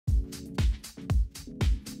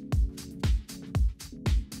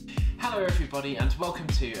Hello everybody and welcome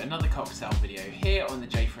to another cocktail video here on the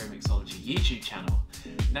JFRO Mixology YouTube channel.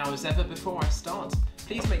 Now as ever, before I start,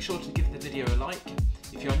 please make sure to give the video a like.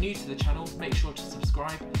 If you're new to the channel, make sure to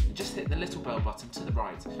subscribe and just hit the little bell button to the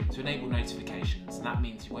right to enable notifications, and that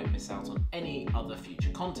means you won't miss out on any other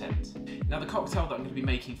future content. Now the cocktail that I'm going to be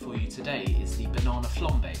making for you today is the Banana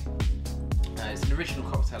Flambe. It's an original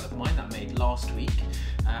cocktail of mine that I made last week,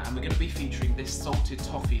 and we're going to be featuring this Salted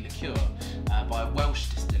Toffee Liqueur by a Welsh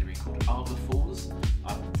distillery called Aber Falls.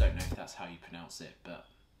 I don't know if that's how you pronounce it, but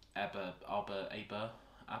Aber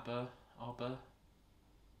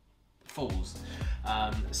Falls.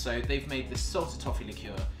 So they've made this Salted Toffee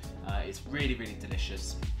Liqueur. It's really, really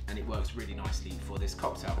delicious and it works really nicely for this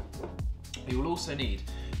cocktail. You will also need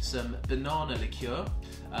some banana liqueur.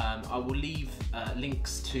 I will leave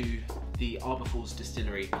links to the Aber Falls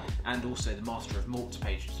distillery and also the Master of Malt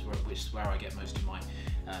page, which is where I get most of my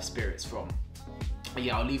spirits from.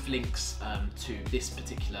 Yeah, I'll leave links to this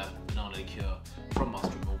particular banana liqueur from Master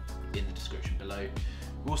of Malt in the description below.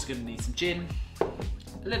 We're also going to need some gin, a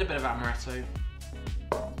little bit of amaretto,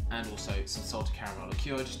 and also some salted caramel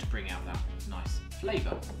liqueur just to bring out that nice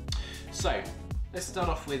flavour. So let's start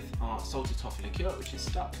off with our Salted Toffee Liqueur, which is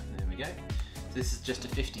stuck. There we go. So this is just a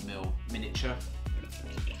 50ml miniature.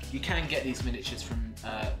 You can get these miniatures from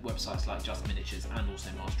websites like Just Miniatures and also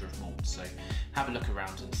Master of Malt. So have a look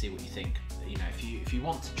around and see what you think. You know, if you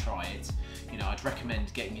want to try it, you know, I'd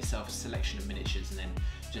recommend getting yourself a selection of miniatures and then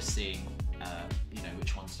just seeing, you know,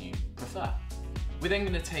 which ones you prefer. We're then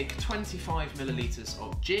going to take 25 millilitres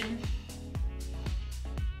of gin.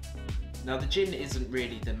 Now the gin isn't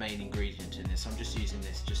really the main ingredient in this. I'm just using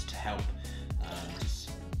this just to help,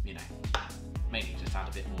 just, you know, mainly just add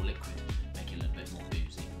a bit more liquid, make it a little bit more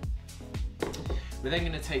boozy. We're then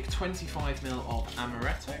going to take 25 ml of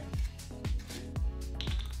amaretto.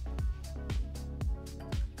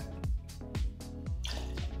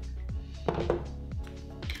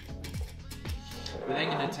 We're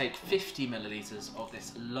then going to take 50 millilitres of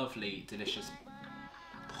this lovely, delicious,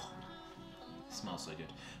 smells so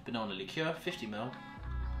good, banana liqueur, 50 ml.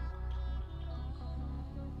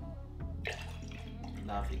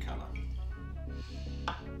 Lovely colour.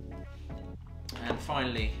 And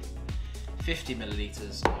finally, 50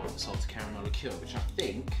 millilitres of salted caramel liqueur, which I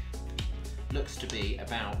think looks to be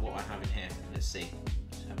about what I have in here. Let's see,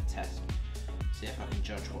 let's have a test, see if I can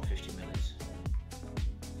judge what 50 ml is.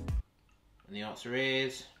 And the answer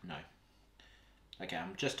is no. Okay,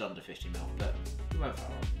 I'm just under 50 ml, but we won't far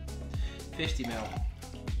off. 50 ml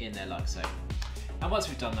in there like so. And once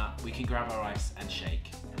we've done that, we can grab our ice and shake.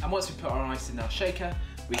 And once we put our ice in our shaker,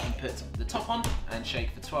 we can put the top on and shake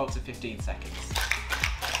for 12 to 15 seconds.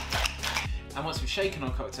 And once we've shaken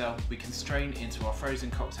our cocktail, we can strain into our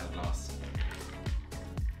frozen cocktail glass.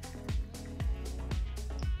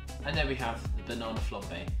 And there we have the Banana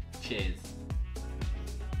Flambe. Cheers.